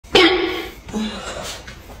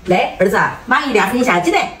来，儿子，妈给你俩分一下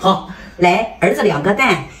鸡蛋。好，来，儿子2个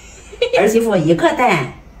蛋，儿媳妇1个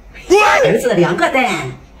蛋，儿子2个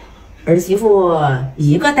蛋，儿媳妇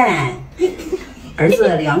1个蛋，儿子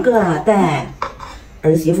2个蛋，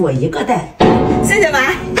儿媳妇1个蛋。谢谢妈。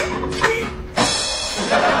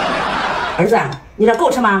儿子，你这够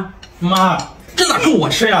吃吗？妈，这哪够我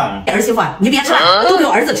吃呀？儿媳妇，你别吃了，都给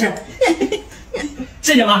我儿子吃。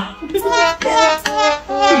谢谢妈。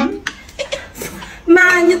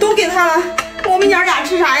妈，你都给他了，我们娘俩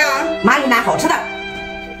吃啥呀？妈给你拿好吃的。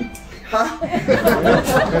好。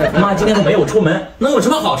妈今天都没有出门，能有什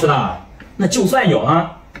么好吃的？那就算有啊，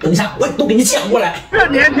等一下我都给你抢过来。这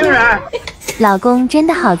年轻人，老公真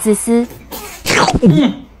的好自私。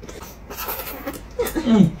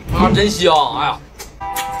真香！哎呀，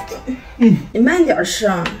你慢点吃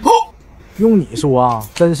啊。用你说啊，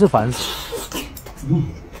真是烦死。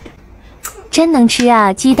真能吃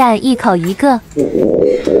啊，鸡蛋一口一个。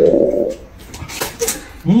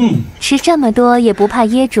吃这么多也不怕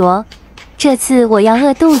噎着，这次我要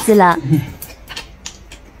饿肚子了。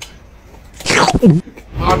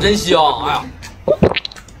真香！哎呀，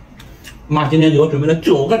妈今天给我准备了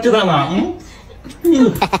9个鸡蛋呢。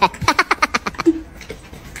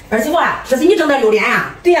儿媳妇啊，这是你整的榴莲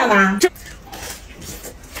啊？对呀，妈。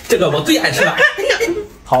这个我最爱吃了。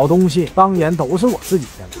好东西当然都是我自己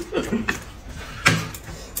的了。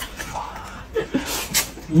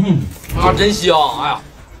真香！哎呀，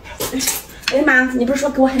哎妈，你不是说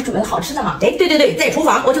给我还准备了好吃的吗？哎，对，在厨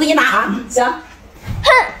房，我去给你拿啊。行。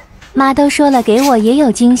妈都说了，给我也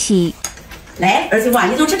有惊喜。来，儿媳妇，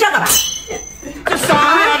你就吃这个吧。这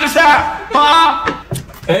啥呀？这是妈！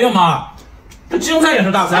哎呀妈，这青菜也是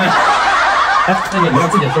大餐。哎，那你要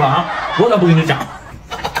自己吃了啊，我可不跟你讲。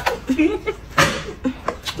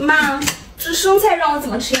妈，这生菜让我怎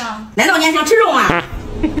么吃呀？难道你还想吃肉吗？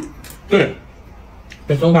对，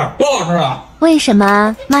这生菜多好吃啊！为什么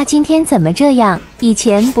啊？妈今天怎么这样？以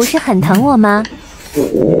前不是很疼我吗？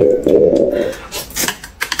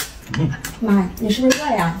妈，你是不是饿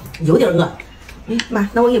呀？有点饿。妈，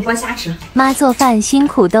那我给你剥虾吃。妈做饭辛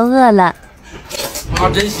苦都饿了。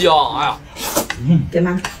真香！哎呀，给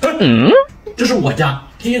妈。这是我家，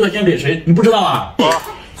第一个先给谁？你不知道啊？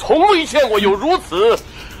从未见过有如此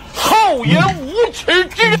厚颜无耻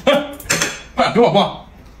之人。快给我剥！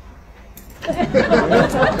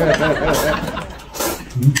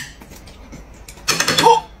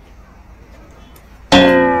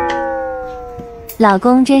老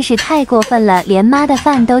公真是太过分了，连妈的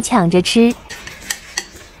饭都抢着吃。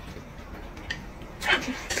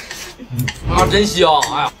真香！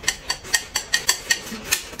哎呀，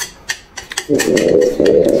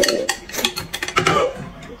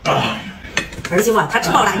儿媳妇，他吃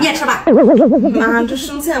饱了，你也吃吧。妈，这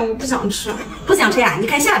生菜我不想吃。不想吃呀？你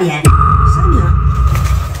看下边。下面。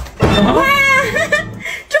哇，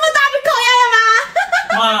这么大只烤鸭呀，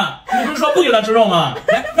妈！妈，你不是说不给他吃肉吗？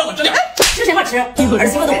来，让我吃点。吃什么吃？儿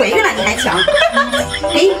媳妇都怀孕了，你还抢？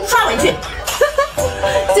给刷回去。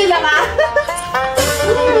谢谢妈。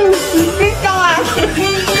真香啊！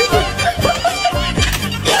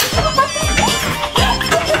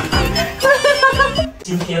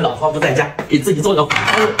今天老婆不在家，给自己做个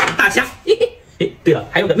大虾。哎，对了，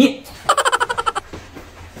还有个面。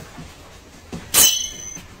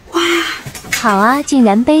哇，好啊，竟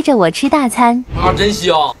然背着我吃大餐。真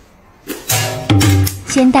香！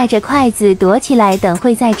先带着筷子躲起来，等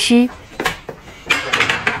会再吃。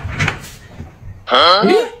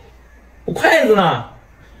我筷子呢？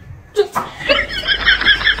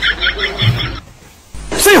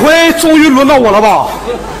这回终于轮到我了吧？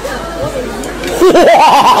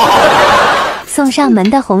哇！送上门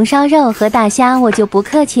的红烧肉和大虾，我就不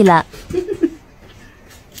客气了。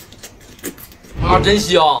真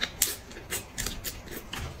香！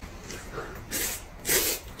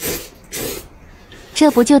这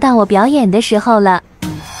不就到我表演的时候了。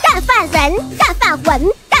干饭人，干饭魂，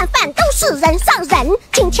干饭都是人上人。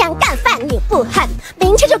今天干饭你不狠，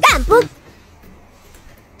明天就干不。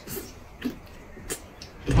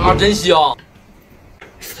真香！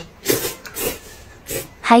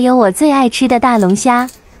还有我最爱吃的大龙虾，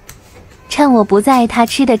趁我不在，他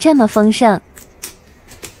吃的这么丰盛。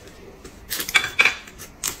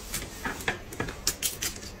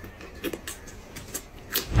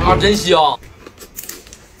真香！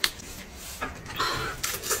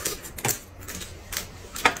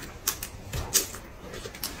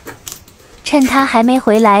趁他还没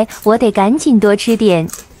回来，我得赶紧多吃点。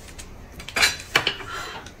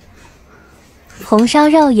红烧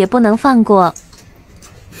肉也不能放过。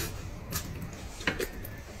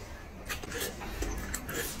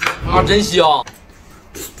真香！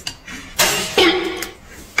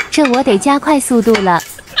这我得加快速度了。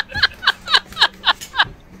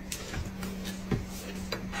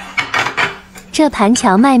这盘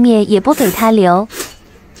荞麦面也不给他留。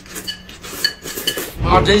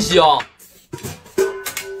啊，真香！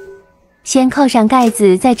先扣上盖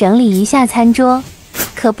子，再整理一下餐桌，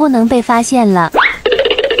可不能被发现了。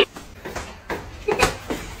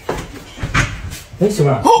哎，媳妇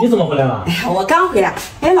儿，你怎么回来了？哎呀，我刚回来。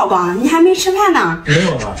哎，老公，你还没吃饭呢？没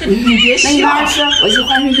有啊。你别笑。那你慢慢吃，我去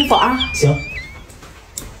换身衣服啊。行。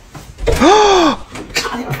啊！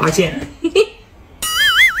差点发现。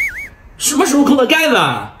什么时候扣的盖子？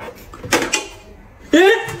哎，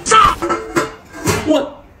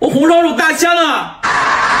我红烧肉大虾呢？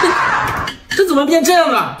这怎么变这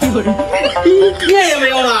样了？面也没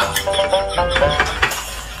有了。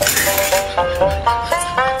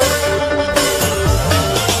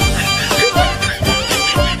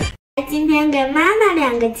今天给妈妈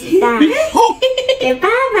2个鸡蛋，给爸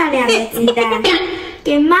爸2个鸡蛋，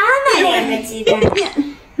给妈妈2个鸡蛋，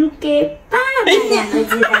给爸爸2个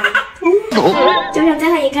鸡蛋，就剩最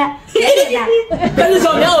后一个鸡蛋。但是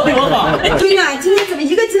小棉袄对我好。闺女，今天怎么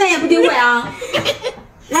一个鸡蛋也不给我呀？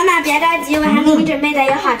妈妈别着急，我还给你准备的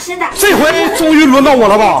有好吃的。这回终于轮到我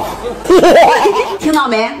了吧？听到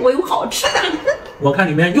没？我有好吃的。我看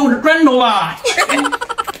里面又是砖头了。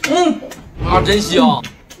啊，真香！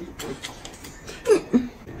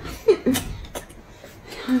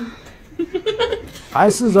还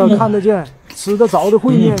试着看得见、吃得着的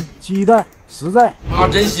烩面、鸡蛋，实在。啊，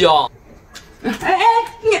真香！哎，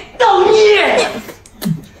你等你！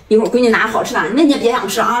一会儿闺女拿好吃的，那你也别想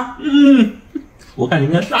吃啊。我看里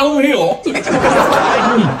面啥都没有。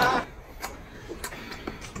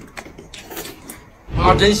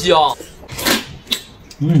啊，真香！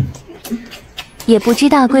也不知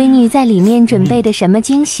道闺女在里面准备的什么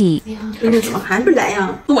惊喜。闺女怎么还不来呀？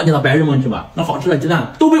多接到白日梦去吧，那好吃的鸡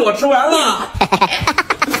蛋都被我吃完了。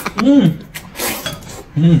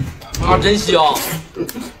啊，真香！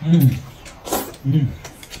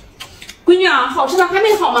闺女啊，好吃的还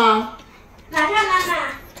没好吗？马上，妈妈，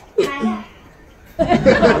马上。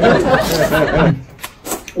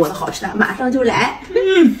我的好吃的马上就来。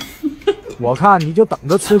我看你就等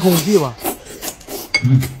着吃空气吧。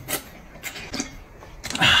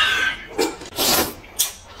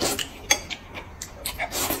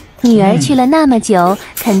女儿去了那么久，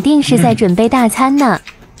肯定是在准备大餐呢。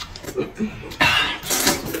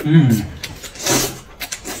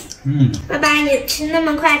爸爸，你吃那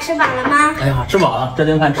么快，吃饱了吗？哎呀，吃饱了，这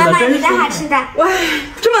顿饭吃妈妈，你的真是。的好吃的。哇，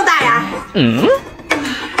这么大呀！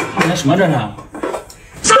那什么这是？哇，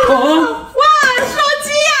烧鸡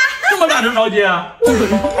呀！这么大只烧鸡啊！真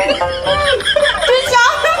香！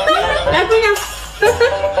来，闺女，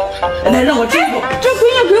来让我吃一口。这闺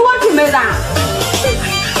女给我准备的。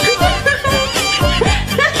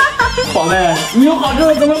宝贝，你有好吃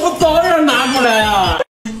的怎么不早点拿出来呀？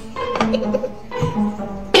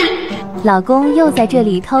老公又在这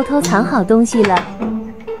里偷偷藏好东西了。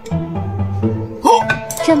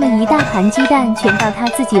这么一大盘鸡蛋全到他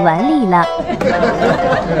自己碗里了。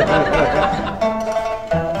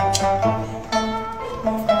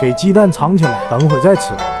给鸡蛋藏起来，等会儿再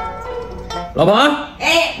吃。老婆，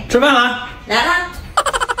哎，吃饭了？来了。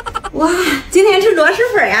哇，今天吃螺蛳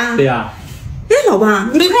粉呀？对呀。哎，老公，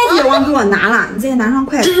你筷子也忘给我拿了，你再拿上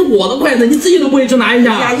筷子。这是我的筷子，你自己都不会去拿一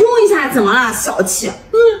下。呀，用一下怎么了？小气。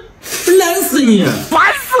懒死你！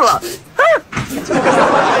烦死了！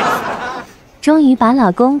终于把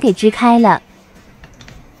老公给支开了。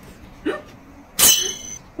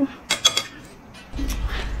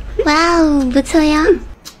哇哦，不错呀！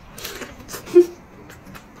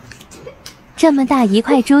这么大一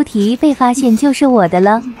块猪蹄被发现就是我的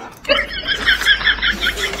了。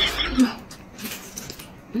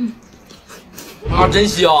啊，真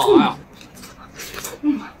香！哎呀，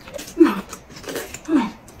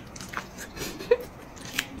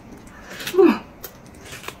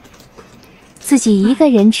自己一个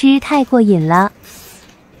人吃太过瘾了。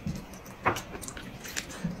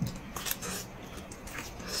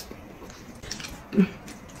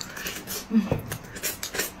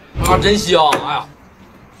啊，真香！哎呀，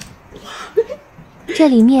这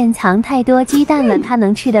里面藏太多鸡蛋了，他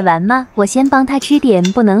能吃得完吗？我先帮他吃点，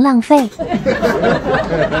不能浪费。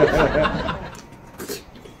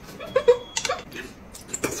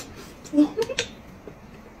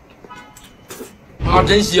啊，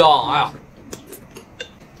真香！哎呀，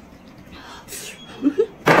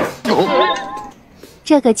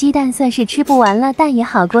这个鸡蛋算是吃不完了，但也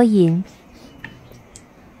好过瘾。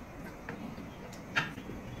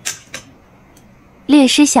略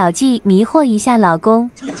施小计迷惑一下老公。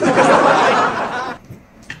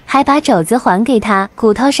还把肘子还给他，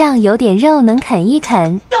骨头上有点肉，能啃一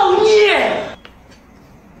啃。造孽！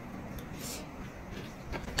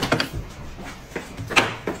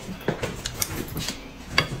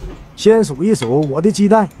先数一数我的鸡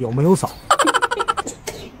蛋有没有少。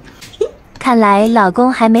看来老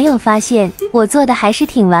公还没有发现，我做的还是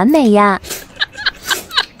挺完美呀。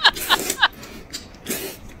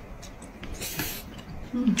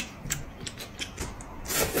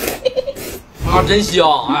啊，真香！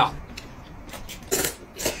哎呀，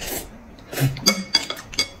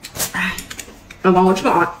老公，我吃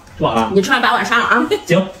饱了，吃饱了，你吃完把碗刷了啊。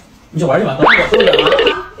行，你去玩去吧，等会儿我收拾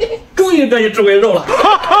啊。终于可以吃回肉了。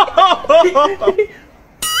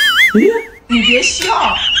你别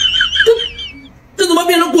笑，这怎么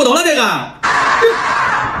变成骨头了？这个，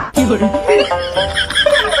一会儿，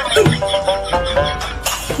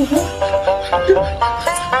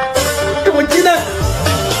这我鸡蛋。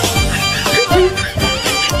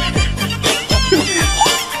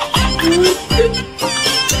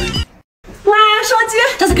哇，烧鸡，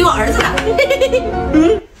这是给我儿子的。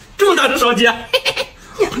这么大只烧鸡。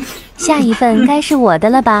下一份该是我的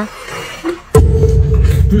了吧？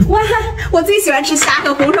哇，我最喜欢吃虾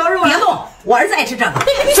和红烧肉了。别动，我儿子爱吃这个。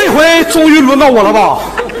这回终于轮到我了吧？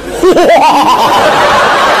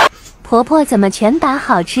婆婆怎么全把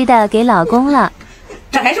好吃的给老公了？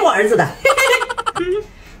这还是我儿子的。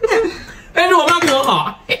还是我妈可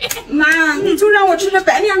好。妈，你就让我吃这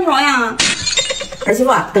白面条呀。儿媳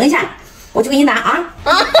妇，等一下，我去给你拿啊。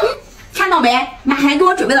看到没？妈还给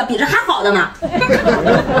我准备了比这还好的呢。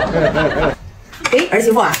给儿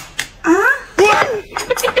媳妇。啊？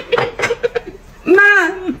妈，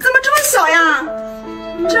怎么这么小呀？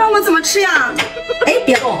这让我怎么吃呀？哎，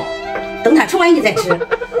别动，等他吃完你再吃。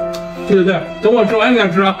对，等我吃完你再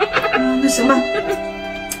吃啊。那行吧。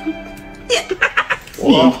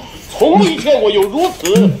我从未见过有如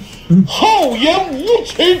此厚颜无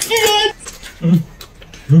耻之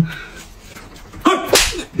人。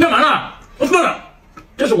干嘛呢？我饿了。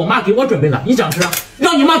这是我妈给我准备的，你想吃，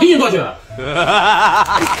让你妈给你做去。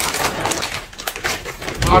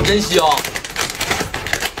啊，真香！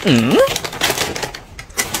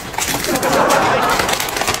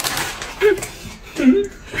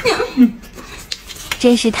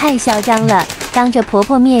真是太嚣张了，当着婆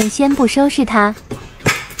婆面先不收拾她。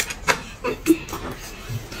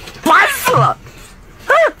烦死了！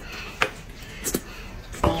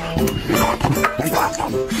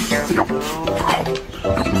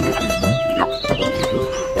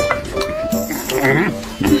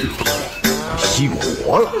熄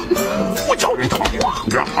火了，不叫人疼话。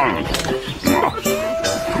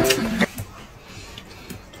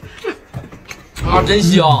啊，真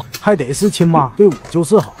香！还得是亲妈对我就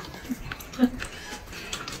是好。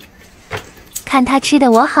看她吃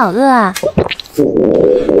的我好饿啊！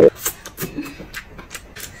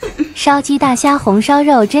烧鸡、大虾、红烧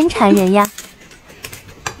肉真馋人呀！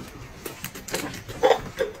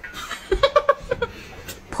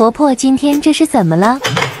婆婆今天这是怎么了？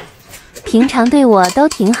平常对我都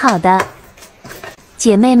挺好的。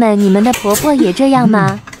姐妹们，你们的婆婆也这样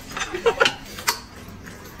吗？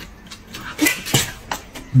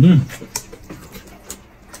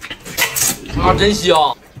啊，真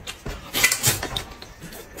香！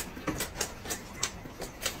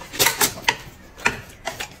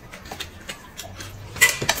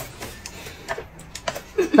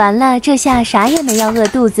完了，这下啥也没要饿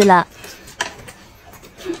肚子了。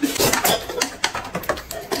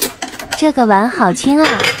这个碗好轻啊，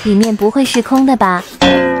里面不会是空的吧？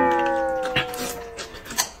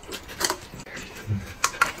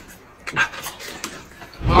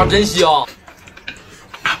啊，真香！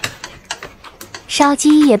烧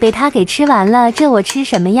鸡也被他给吃完了，这我吃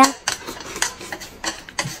什么呀？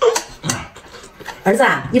儿子，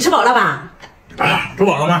你吃饱了吧？吃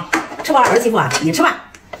饱了吗？吃饱了，儿媳妇，你吃吧。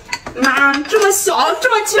妈，这么小，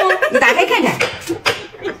这么轻，你打开看看。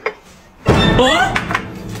哇，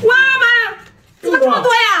妈，怎么这么多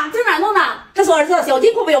呀？这哪弄的？这是我儿子的小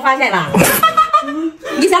金库，被我发现了。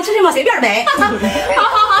你想吃什么随便买。好，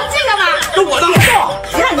这个吧，这我的。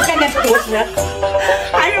谁让你天天吃多吃？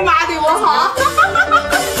还是妈对我好。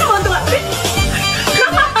这么多。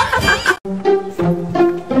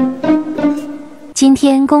今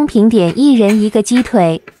天公平点，一人一个鸡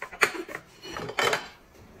腿。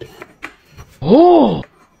哦，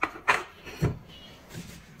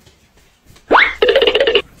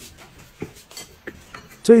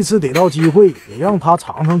这次得到机会，也让他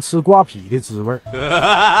尝尝吃瓜皮的滋味儿。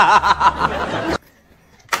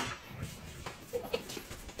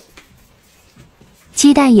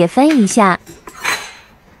鸡蛋也分一下。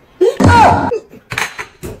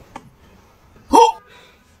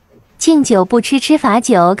敬酒不吃吃罚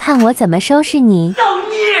酒，看我怎么收拾你！造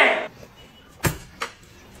孽！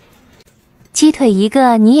鸡腿一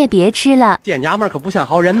个，你也别吃了。这娘们儿可不像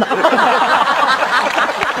好人呐。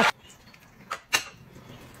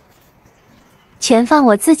全放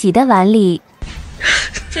我自己的碗里。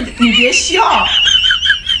这你别笑。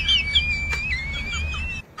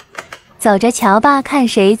走着瞧吧，看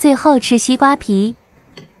谁最后吃西瓜皮。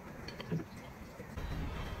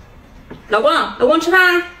老公吃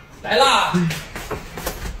饭来啦！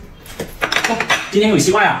今天有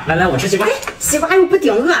西瓜呀！来，我吃西瓜。西瓜又不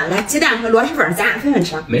顶饿，来鸡蛋和螺蛳粉，咱俩分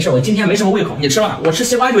吃。没事，我今天没什么胃口，你吃吧，我吃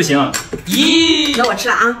西瓜就行。咦，那我吃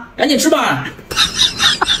了啊，赶紧吃吧。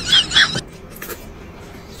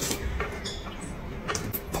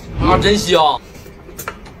啊，真香！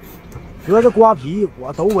隔着瓜皮，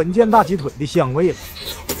我都闻见大鸡腿的香味了。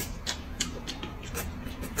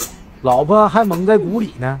老婆还蒙在鼓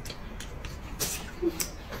里呢。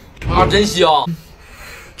啊，真香！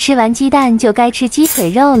吃完鸡蛋就该吃鸡腿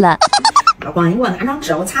肉了。老公，你给我拿张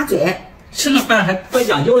纸，我擦嘴。吃个饭还怪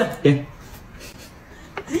讲究的，给。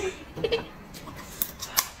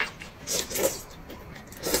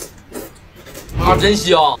啊，真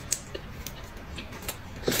香！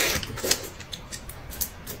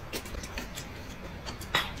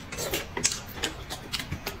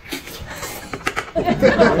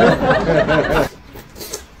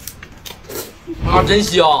啊，真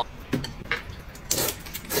香！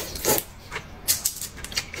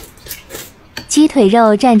鸡腿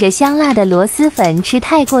肉蘸着香辣的螺蛳粉吃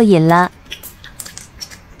太过瘾了。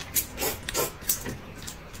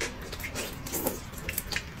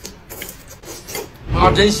啊，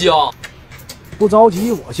真香！不着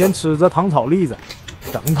急，我先吃着糖炒栗子，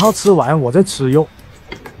等他吃完我再吃肉。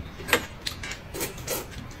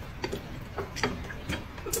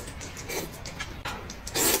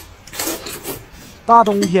大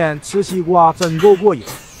冬天吃西瓜真够过瘾。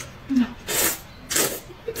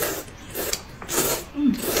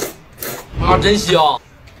啊，真香！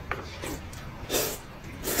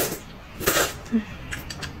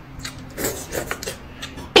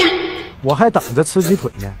我还等着吃鸡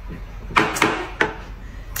腿呢。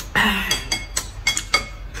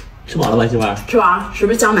吃饱了吧，媳妇儿？吃完是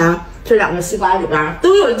不是江南这2个西瓜里边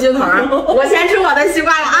都有鸡腿？我先吃我的西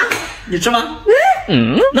瓜了啊！你吃吗？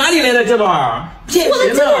哪里来的鸡腿？骗我的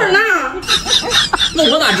鸡腿呢？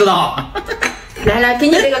那我哪知道？来，给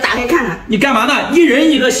你这个打开看看。你干嘛呢？一人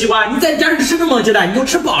一个西瓜，你在家里吃这么多鸡蛋，你都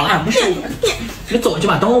吃饱了，不是？你走去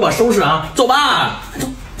吧，等会儿我收拾啊，走吧。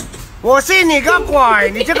我信你个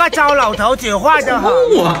鬼！你这个糟老头子坏得很。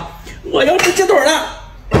我要吃鸡腿了。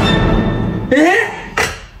哎，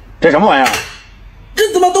这什么玩意儿？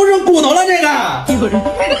这怎么都是骨头了？这个，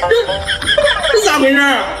这咋回事？